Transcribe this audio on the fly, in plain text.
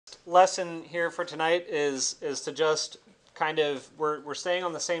lesson here for tonight is to just kind of, we're staying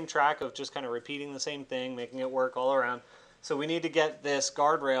on the same track of just kind of repeating the same thing, making it work all around. So we need to get this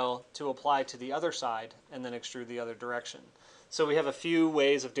guardrail to apply to the other side and then extrude the other direction. So we have a few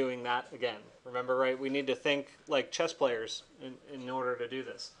ways of doing that again. Remember, right? We need to think like chess players in order to do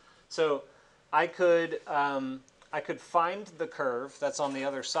this. So I could find the curve that's on the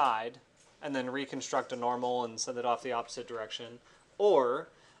other side and then reconstruct a normal and send it off the opposite direction. Or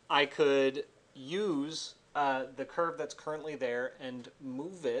I could use the curve that's currently there and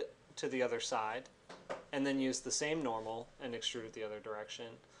move it to the other side and then use the same normal and extrude it the other direction.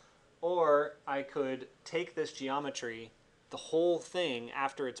 Or I could take this geometry, the whole thing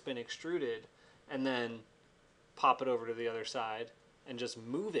after it's been extruded, and then pop it over to the other side and just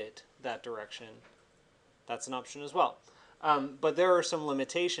move it that direction. That's an option as well. But there are some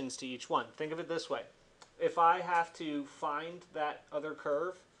limitations to each one. Think of it this way. If I have to find that other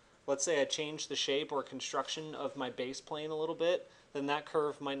curve, let's say I change the shape or construction of my base plane a little bit, then that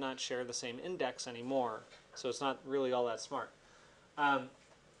curve might not share the same index anymore. So it's not really all that smart.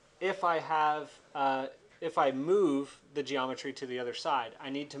 If I move the geometry to the other side, I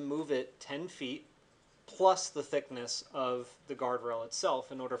need to move it 10 feet plus the thickness of the guardrail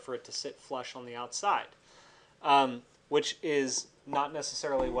itself in order for it to sit flush on the outside, which is not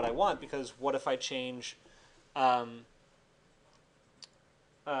necessarily what I want, because what if I change what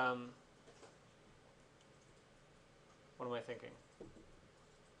am I thinking?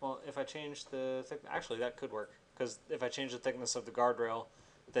 Well, if I change the thickness, actually that could work, because if I change the thickness of the guardrail,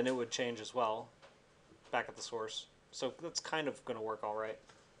 then it would change as well back at the source. So that's kind of going to work all right.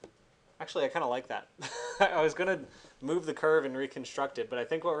 Actually, I kind of like that. I was going to move the curve and reconstruct it, but I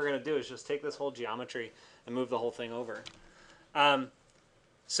think what we're going to do is just take this whole geometry and move the whole thing over.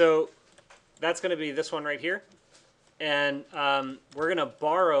 So that's going to be this one right here. And we're going to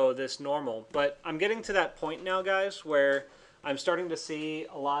borrow this normal. But I'm getting to that point now, guys, where I'm starting to see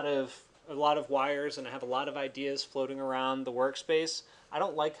a lot of wires, and I have a lot of ideas floating around the workspace. I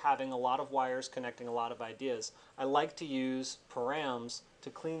don't like having a lot of wires connecting a lot of ideas. I like to use params to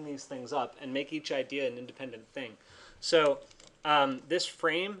clean these things up and make each idea an independent thing. So this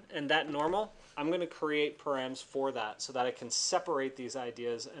frame and that normal, I'm going to create params for that so that I can separate these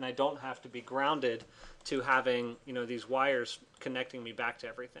ideas and I don't have to be grounded to having, you know, these wires connecting me back to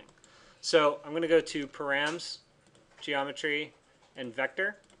everything. So I'm going to go to params, geometry, and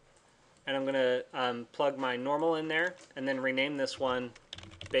vector. And I'm going to plug my normal in there and then rename this one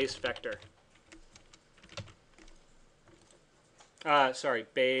base vector. Sorry,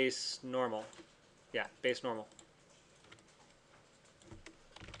 base normal. Yeah, base normal.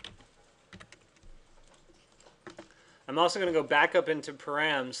 I'm also going to go back up into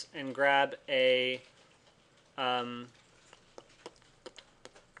params and grab a, there's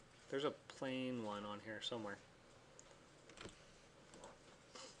a plain one on here somewhere.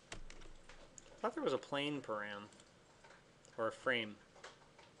 I thought there was a plane param or a frame.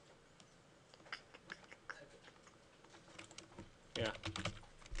 Yeah.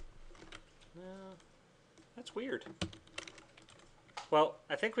 No, that's weird. Well,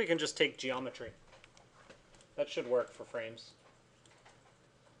 I think we can just take geometry. That should work for frames.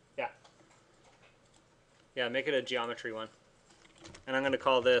 Yeah. Yeah, make it a geometry one. And I'm going to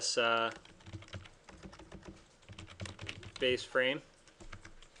call this base frame.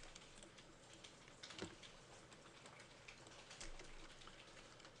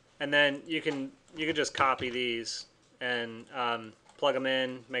 And then you can just copy these and plug them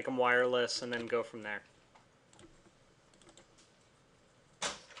in, make them wireless, and then go from there.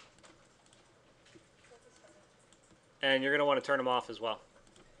 And you're going to want to turn them off as well.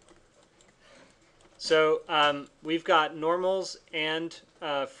 So we've got normals and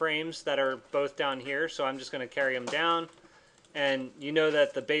frames that are both down here, so I'm just going to carry them down. And you know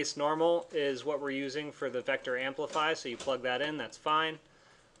that the base normal is what we're using for the vector amplify, so you plug that in, that's fine.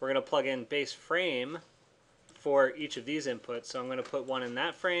 We're going to plug in base frame for each of these inputs. So I'm going to put one in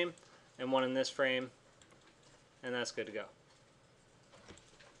that frame and one in this frame, and that's good to go.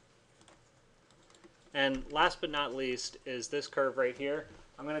 And last but not least is this curve right here.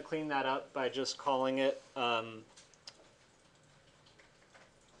 I'm going to clean that up by just calling it, I'll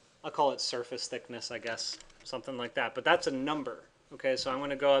call it surface thickness, I guess, something like that. But that's a number. Okay, so I'm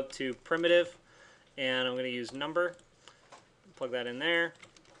going to go up to primitive, and I'm going to use number, plug that in there,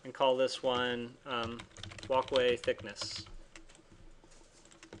 and call this one walkway thickness.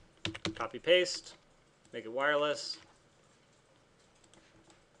 Copy paste, make it wireless,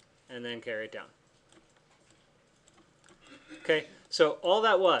 and then carry it down. Okay, so all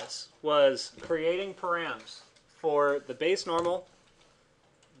that was creating params for the base normal,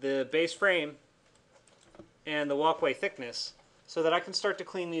 the base frame and the walkway thickness so that I can start to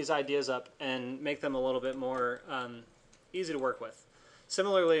clean these ideas up and make them a little bit more easy to work with.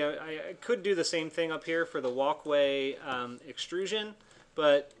 Similarly, I could do the same thing up here for the walkway extrusion,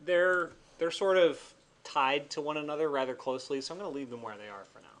 but they're sort of tied to one another rather closely, so I'm going to leave them where they are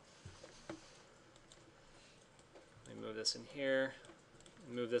for now. Let me move this in here,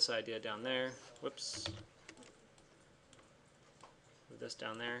 move this idea down there. Whoops. Move this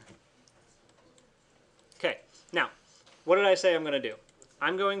down there. Okay, now, what did I say I'm going to do?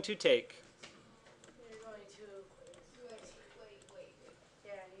 I'm going to take...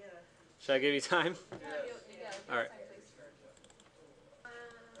 Should I give you time? All right.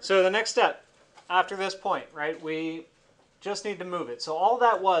 So the next step after this point, right, we just need to move it. So all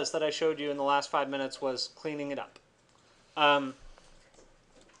that was that I showed you in the last 5 minutes was cleaning it up.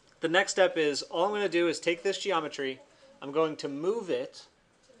 The next step is all I'm going to do is take this geometry, I'm going to move it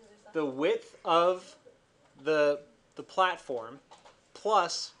the width of the platform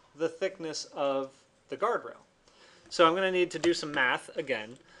plus the thickness of the guardrail. So I'm going to need to do some math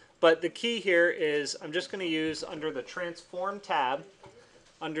again. But the key here is I'm just going to use under the Transform tab,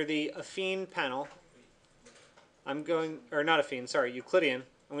 under the Affine panel, I'm going, or not Affine, sorry, Euclidean,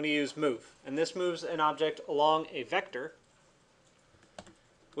 I'm going to use Move. And this moves an object along a vector.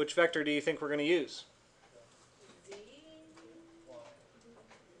 Which vector do you think we're going to use?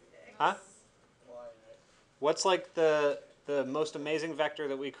 Huh? What's like the most amazing vector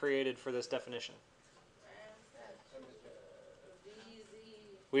that we created for this definition?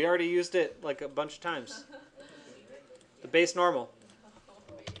 We already used it like a bunch of times. The base normal.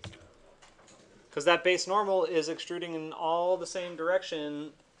 Because that base normal is extruding in all the same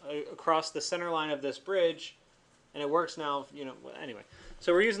direction across the center line of this bridge, and it works now, you know, anyway.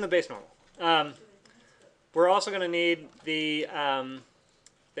 So we're using the base normal. We're also going to need the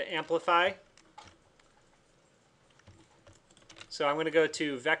amplify. So I'm going to go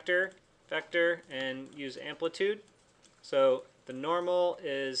to vector, and use amplitude. So the normal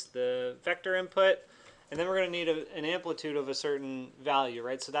is the vector input, and then we're going to need an amplitude of a certain value,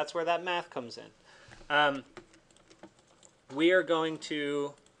 right? So that's where that math comes in. We are going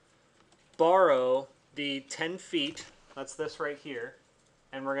to borrow the 10 feet, that's this right here,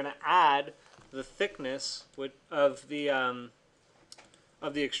 and we're going to add the thickness of the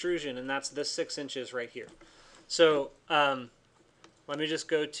extrusion, and that's this 6 inches right here. So let me just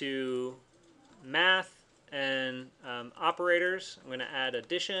go to math and operators. I'm going to add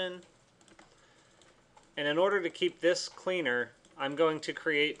addition. And in order to keep this cleaner, I'm going to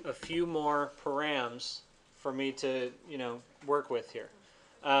create a few more params for me to, you know, work with here.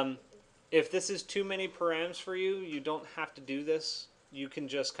 If this is too many params for you, you don't have to do this. You can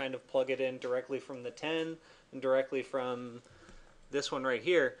just kind of plug it in directly from the 10 and directly from this one right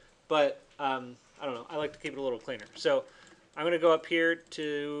here. But I don't know, I like to keep it a little cleaner. So I'm going to go up here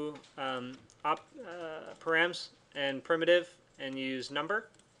to params and primitive and use number.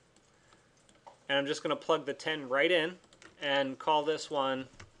 And I'm just going to plug the 10 right in and call this one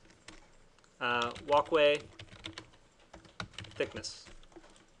walkway thickness.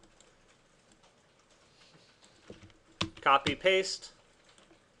 Copy, paste,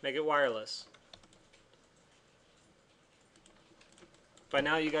 make it wireless. By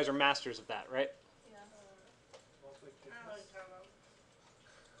now you guys are masters of that, right? Yeah.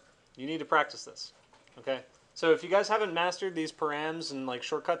 You need to practice this, okay? So if you guys haven't mastered these params and like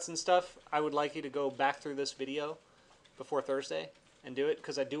shortcuts and stuff, I would like you to go back through this video before Thursday and do it,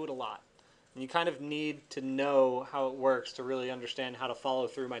 because I do it a lot. And you kind of need to know how it works to really understand how to follow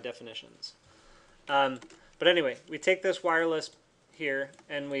through my definitions. But anyway, we take this wireless here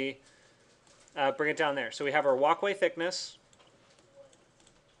and we bring it down there. So we have our walkway thickness.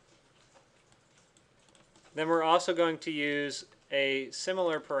 Then we're also going to use a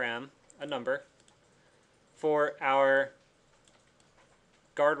similar param, a number, for our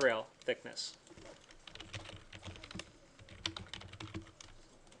guardrail thickness.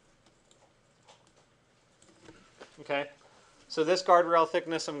 Okay, so this guardrail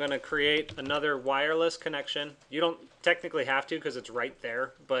thickness, I'm going to create another wireless connection. You don't technically have to because it's right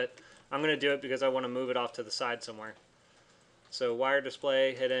there, but I'm going to do it because I want to move it off to the side somewhere. So wire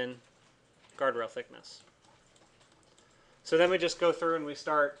display, hidden, guardrail thickness. So then we just go through and we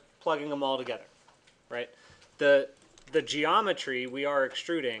start plugging them all together, right? The geometry we are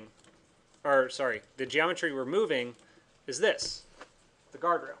extruding, or sorry, the geometry we're moving is this, the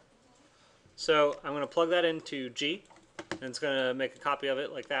guardrail. So I'm going to plug that into G, and it's going to make a copy of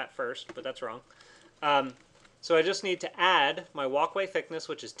it like that first, but that's wrong. So I just need to add my walkway thickness,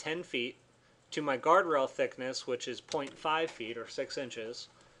 which is 10 feet, to my guardrail thickness, which is 0.5 feet or 6 inches,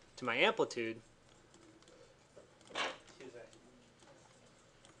 to my amplitude,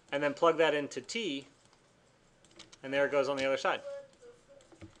 and then plug that into T, and there it goes on the other side.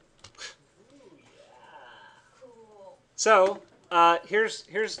 So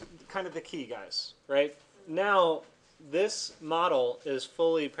here's kind of the key, guys, right? Now this model is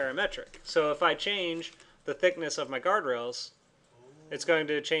fully parametric. So if I change the thickness of my guardrails, it's going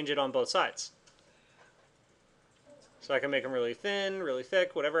to change it on both sides. So I can make them really thin, really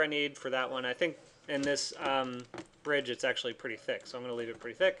thick, whatever I need for that one. I think in this bridge it's actually pretty thick, so I'm going to leave it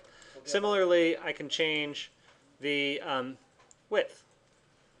pretty thick. Similarly, I can change the width,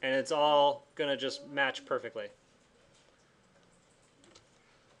 and it's all going to just match perfectly.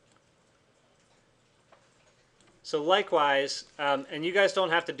 So likewise, and you guys don't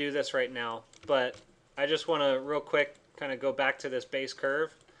have to do this right now, but I just want to real quick kind of go back to this base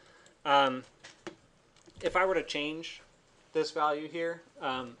curve. If I were to change this value here,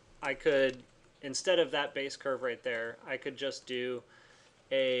 I could, instead of that base curve right there, I could just do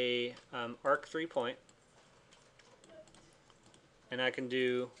a arc 3-point, and I can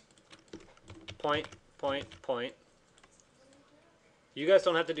do point, point, point. You guys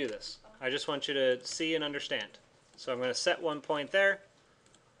don't have to do this. I just want you to see and understand. So I'm going to set 1 point there,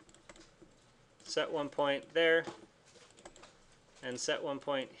 set 1 point there, and set 1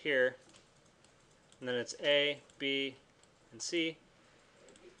 point here. And then it's A, B, and C.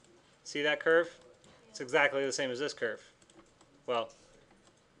 See that curve? It's exactly the same as this curve. Well,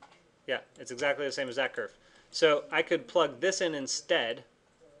 yeah, it's exactly the same as that curve. So I could plug this in instead.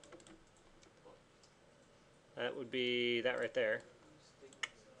 That would be that right there.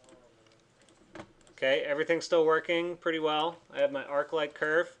 Okay, everything's still working pretty well. I have my arc-like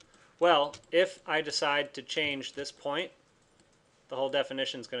curve. Well, if I decide to change this point, the whole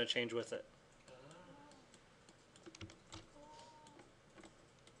definition is going to change with it.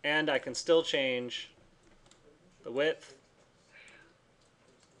 And I can still change the width.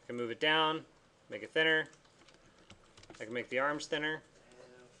 I can move it down, make it thinner. I can make the arms thinner.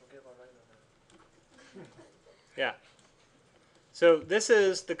 Yeah. So this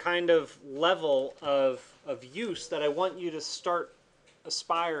is the kind of level of use that I want you to start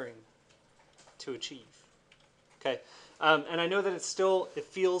aspiring to achieve. Okay, and I know that it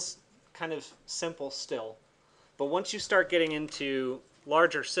feels kind of simple still, but once you start getting into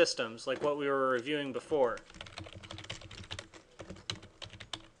larger systems like what we were reviewing before,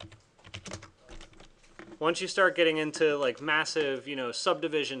 once you start getting into like massive,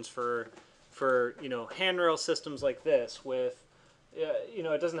 subdivisions for handrail systems like this with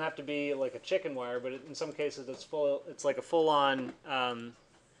it doesn't have to be like a chicken wire, but in some cases it's like a full-on,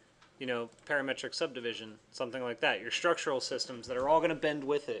 parametric subdivision, something like that. Your structural systems that are all going to bend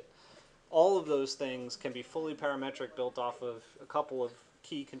with it. All of those things can be fully parametric, built off of a couple of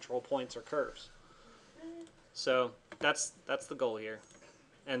key control points or curves. So that's the goal here.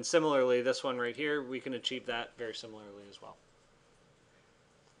 And similarly, this one right here, we can achieve that very similarly as well.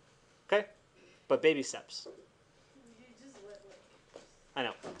 Okay? But baby steps. I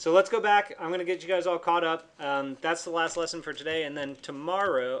know. So let's go back. I'm going to get you guys all caught up. That's the last lesson for today. And then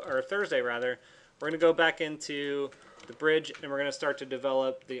tomorrow, or Thursday rather, we're going to go back into the bridge and we're going to start to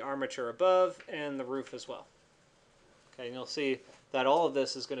develop the armature above and the roof as well. Okay, and you'll see that all of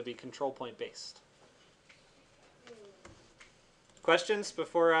this is going to be control point based. Questions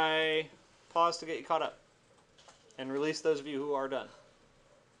before I pause to get you caught up and release those of you who are done?